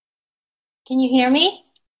Can you hear me?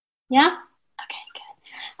 Yeah? Okay,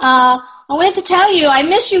 good. I wanted to tell you, I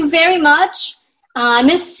miss you very much. I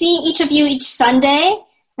miss seeing each of you each Sunday,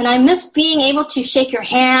 and I miss being able to shake your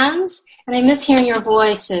hands, and I miss hearing your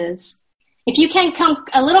voices. If you can come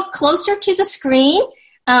a little closer to the screen,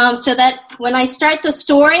 so that when I start the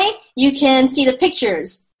story, you can see the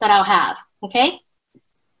pictures that I'll have, okay? All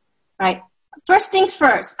right. First things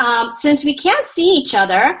first, since we can't see each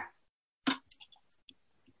other,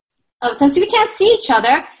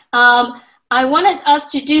 I wanted us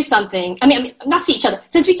to do something. I mean, not see each other.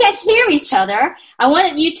 Since we can't hear each other, I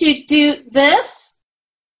wanted you to do this.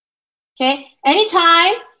 Okay?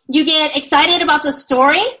 Anytime you get excited about the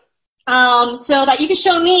story, so that you can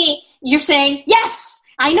show me, you're saying, yes,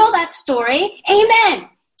 I know that story. Amen.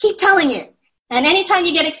 Keep telling it. And anytime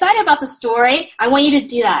you get excited about the story, I want you to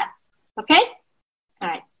do that. Okay? All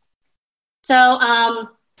right. So,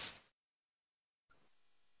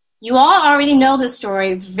 you all already know this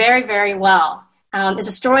story very, very well. It's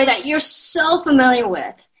a story that you're so familiar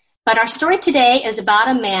with. But our story today is about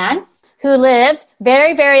a man who lived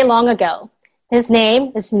very, very long ago. His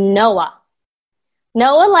name is Noah.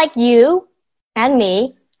 Noah, like you and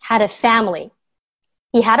me, had a family.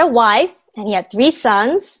 He had a wife, and he had 3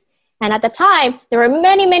 sons. And at the time, there were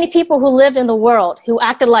many, many people who lived in the world who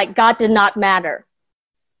acted like God did not matter.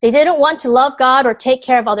 They didn't want to love God or take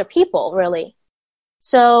care of other people, really.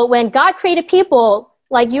 So when God created people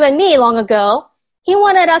like you and me long ago, he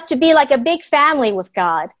wanted us to be like a big family with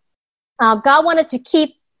God. God wanted to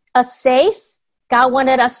keep us safe. God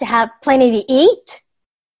wanted us to have plenty to eat.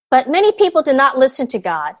 But many people did not listen to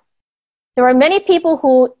God. There were many people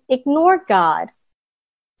who ignored God.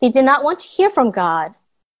 They did not want to hear from God.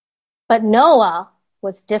 But Noah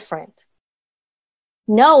was different.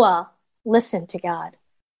 Noah listened to God.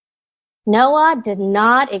 Noah did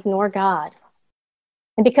not ignore God.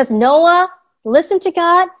 And because Noah listened to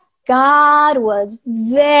God, God was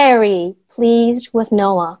very pleased with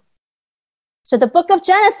Noah. So the book of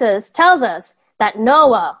Genesis tells us that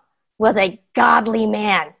Noah was a godly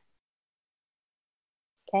man.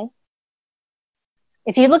 Okay?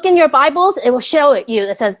 If you look in your Bibles, it will show it you.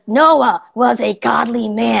 It says Noah was a godly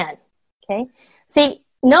man. Okay? See,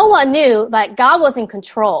 Noah knew that God was in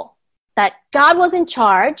control, that God was in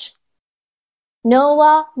charge.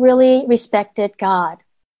 Noah really respected God.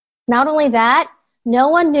 Not only that,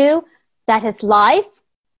 Noah knew that his life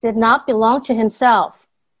did not belong to himself,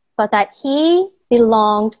 but that he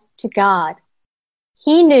belonged to God.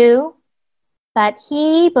 He knew that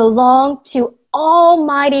he belonged to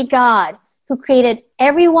Almighty God, who created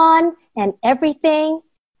everyone and everything.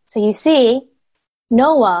 So you see,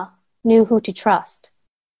 Noah knew who to trust.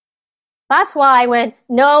 That's why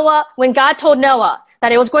when God told Noah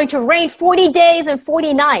that it was going to rain 40 days and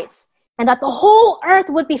 40 nights, and that the whole earth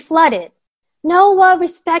would be flooded, Noah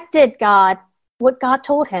respected God, what God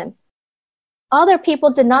told him. Other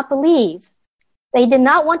people did not believe. They did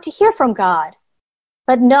not want to hear from God.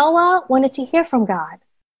 But Noah wanted to hear from God.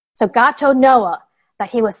 So God told Noah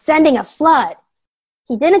that he was sending a flood.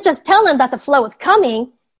 He didn't just tell him that the flood was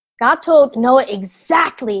coming. God told Noah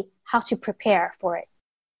exactly how to prepare for it.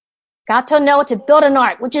 God told Noah to build an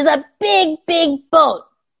ark, which is a big, big boat.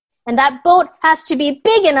 And that boat has to be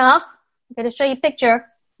big enough. I'm going to show you a picture.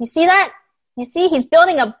 You see that? You see he's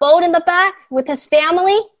building a boat in the back with his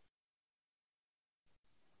family.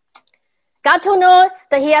 God told Noah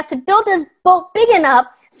that he has to build this boat big enough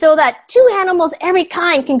so that 2 animals every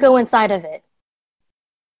kind can go inside of it.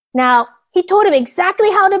 Now, he told him exactly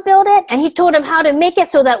how to build it, and he told him how to make it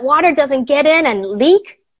so that water doesn't get in and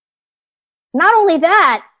leak. Not only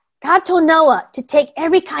that, God told Noah to take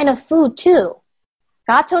every kind of food too.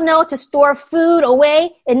 God told Noah to store food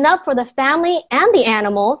away, enough for the family and the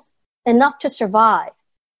animals, enough to survive.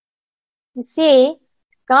 You see,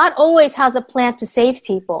 God always has a plan to save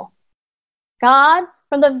people. God,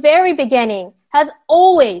 from the very beginning, has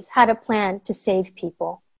always had a plan to save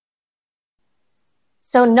people.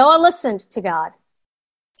 So Noah listened to God.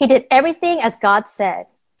 He did everything as God said.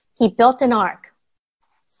 He built an ark.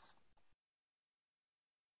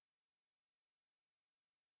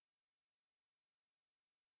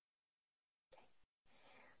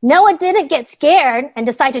 Noah didn't get scared and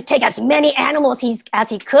decide to take as many animals as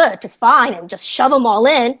he could to find and just shove them all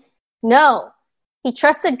in. No, he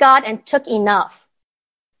trusted God and took enough.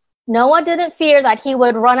 Noah didn't fear that he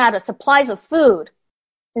would run out of supplies of food.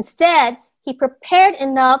 Instead, he prepared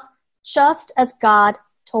enough just as God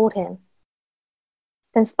told him.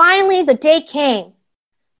 Then finally the day came.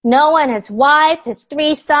 Noah and his wife, his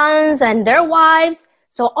 3 sons and their wives,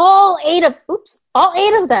 so all eight of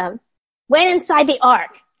them went inside the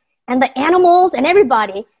ark. And the animals and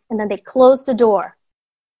everybody, and then they closed the door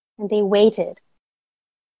and they waited.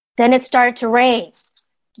 Then it started to rain.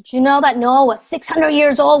 Did you know that Noah was 600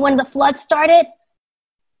 years old when the flood started?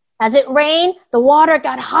 As it rained, the water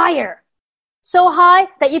got higher, so high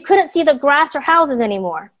that you couldn't see the grass or houses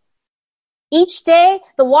anymore. Each day,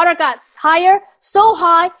 the water got higher, so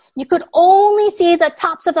high you could only see the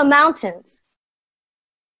tops of the mountains.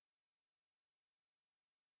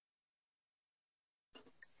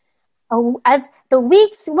 As the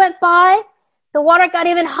weeks went by, the water got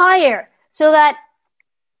even higher, so that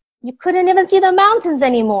you couldn't even see the mountains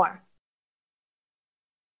anymore.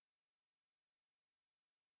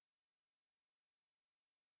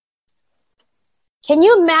 Can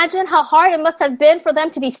you imagine how hard it must have been for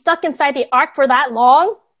them to be stuck inside the ark for that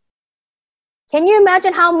long? Can you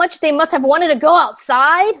imagine how much they must have wanted to go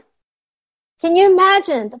outside? Can you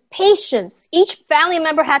imagine the patience each family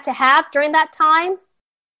member had to have during that time?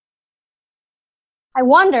 I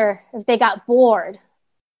wonder if they got bored.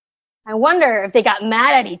 I wonder if they got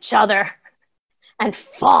mad at each other and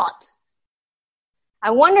fought.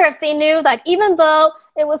 I wonder if they knew that even though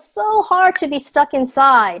it was so hard to be stuck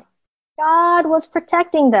inside, God was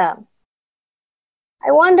protecting them.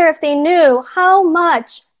 I wonder if they knew how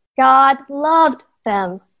much God loved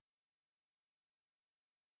them.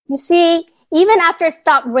 You see, even after it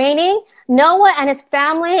stopped raining, Noah and his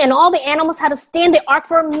family and all the animals had to stay in the ark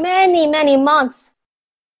for many, many months.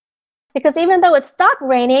 Because even though it stopped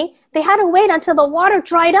raining, they had to wait until the water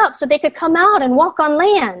dried up so they could come out and walk on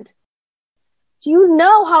land. Do you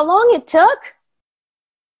know how long it took?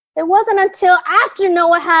 It wasn't until after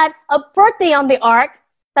Noah had a birthday on the ark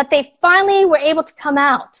that they finally were able to come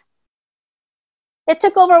out. It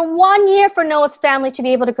took over 1 year for Noah's family to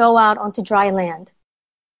be able to go out onto dry land.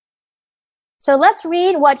 So let's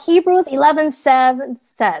read what Hebrews 11:7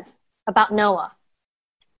 says about Noah.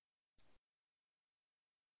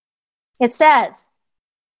 It says,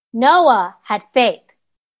 Noah had faith,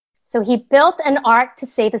 so he built an ark to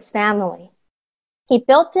save his family. He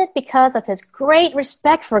built it because of his great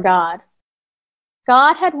respect for God.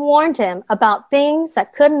 God had warned him about things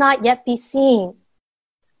that could not yet be seen.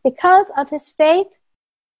 Because of his faith,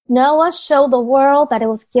 Noah showed the world that it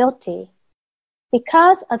was guilty.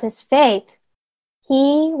 Because of his faith,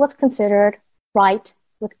 he was considered right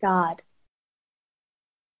with God.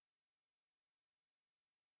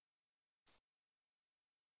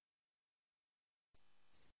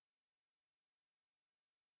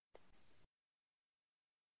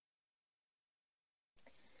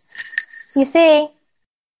 You see,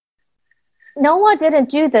 Noah didn't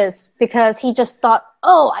do this because he just thought,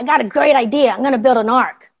 oh, I got a great idea. I'm going to build an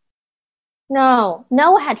ark. No,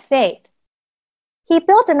 Noah had faith. He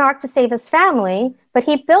built an ark to save his family, but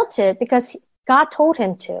he built it because God told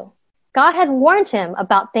him to. God had warned him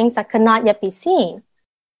about things that could not yet be seen.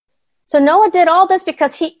 So Noah did all this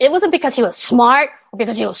because it wasn't because he was smart or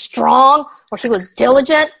because he was strong or he was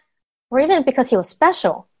diligent or even because he was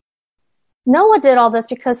special. Noah did all this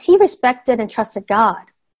because he respected and trusted God.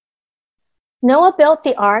 Noah built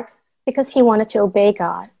the ark because he wanted to obey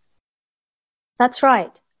God. That's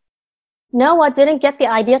right. Noah didn't get the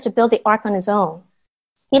idea to build the ark on his own.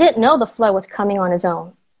 He didn't know the flood was coming on his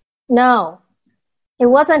own. No, it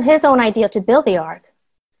wasn't his own idea to build the ark.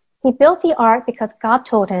 He built the ark because God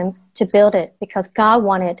told him to build it because God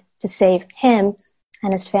wanted to save him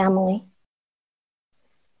and his family.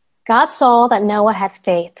 God saw that Noah had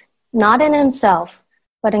faith, not in himself,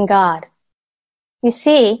 but in God. You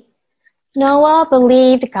see, Noah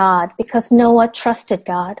believed God because Noah trusted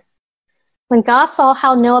God. When God saw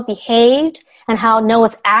how Noah behaved and how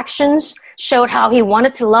Noah's actions showed how he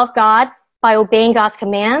wanted to love God by obeying God's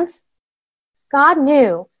commands, God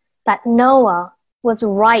knew that Noah was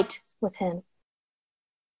right with him.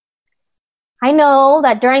 I know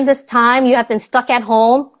that during this time you have been stuck at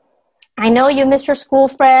home. I know you miss your school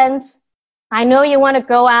friends. I know you want to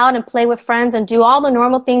go out and play with friends and do all the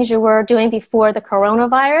normal things you were doing before the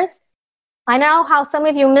coronavirus. I know how some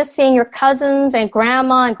of you miss seeing your cousins and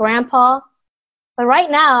grandma and grandpa. But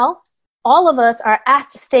right now, all of us are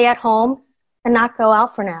asked to stay at home and not go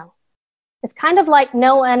out for now. It's kind of like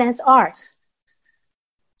Noah and his ark.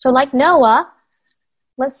 So like Noah,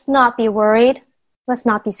 let's not be worried. Let's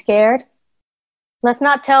not be scared. Let's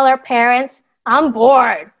not tell our parents, I'm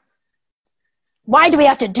bored. Why do we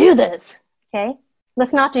have to do this? Okay?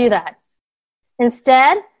 Let's not do that.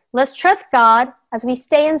 Instead, let's trust God as we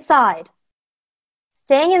stay inside.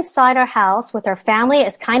 Staying inside our house with our family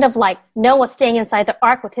is kind of like Noah staying inside the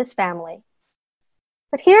ark with his family.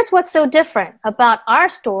 But here's what's so different about our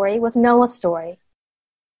story with Noah's story.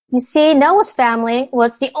 You see, Noah's family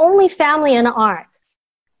was the only family in the ark.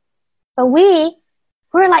 But we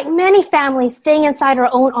We're like many families staying inside our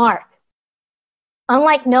own ark.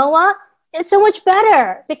 Unlike Noah, it's so much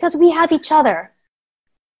better because we have each other.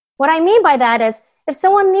 What I mean by that is, if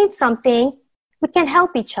someone needs something, we can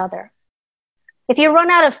help each other. If you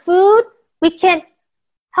run out of food, we can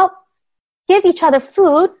help give each other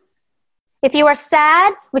food. If you are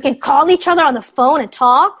sad, we can call each other on the phone and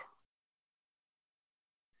talk.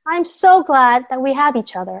 I'm so glad that we have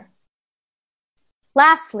each other.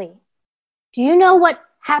 Lastly, do you know what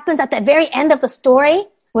happens at the very end of the story?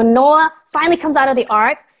 When Noah finally comes out of the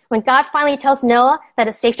ark, when God finally tells Noah that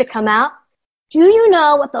it's safe to come out, do you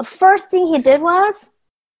know what the first thing he did was?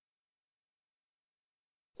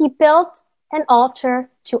 He built an altar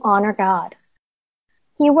to honor God.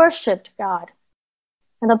 He worshiped God.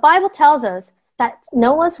 And the Bible tells us that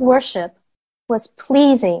Noah's worship was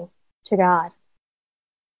pleasing to God.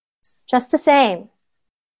 Just the same,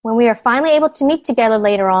 when we are finally able to meet together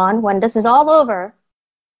later on, when this is all over,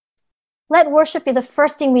 let worship be the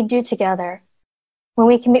first thing we do together, when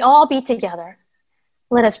we can all be together.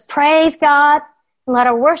 Let us praise God, and let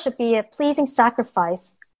our worship be a pleasing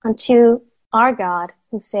sacrifice unto our God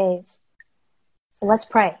who saves. So let's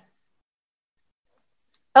pray.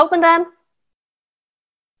 Open them.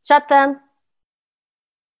 Shut them.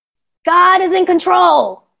 God is in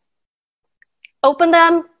control. Open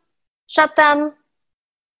them. Shut them.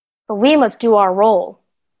 But we must do our role.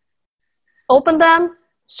 Open them.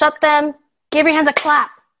 Shut them. Give your hands a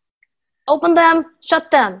clap. Open them.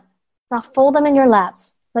 Shut them. Now fold them in your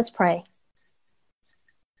laps. Let's pray.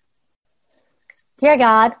 Dear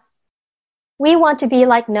God, we want to be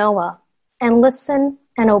like Noah and listen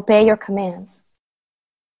and obey your commands.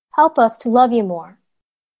 Help us to love you more.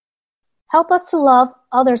 Help us to love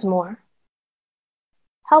others more.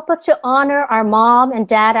 Help us to honor our mom and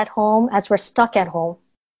dad at home as we're stuck at home.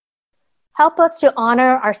 Help us to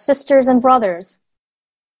honor our sisters and brothers.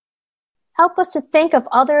 Help us to think of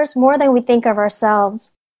others more than we think of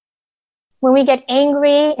ourselves. When we get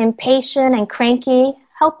angry, impatient, and cranky,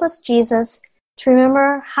 help us, Jesus, to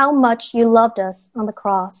remember how much you loved us on the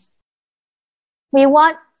cross. We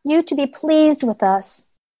want you to be pleased with us.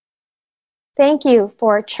 Thank you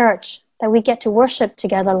for a church that we get to worship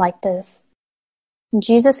together like this. In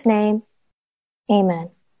Jesus' name, amen.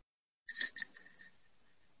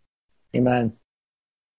 Amen.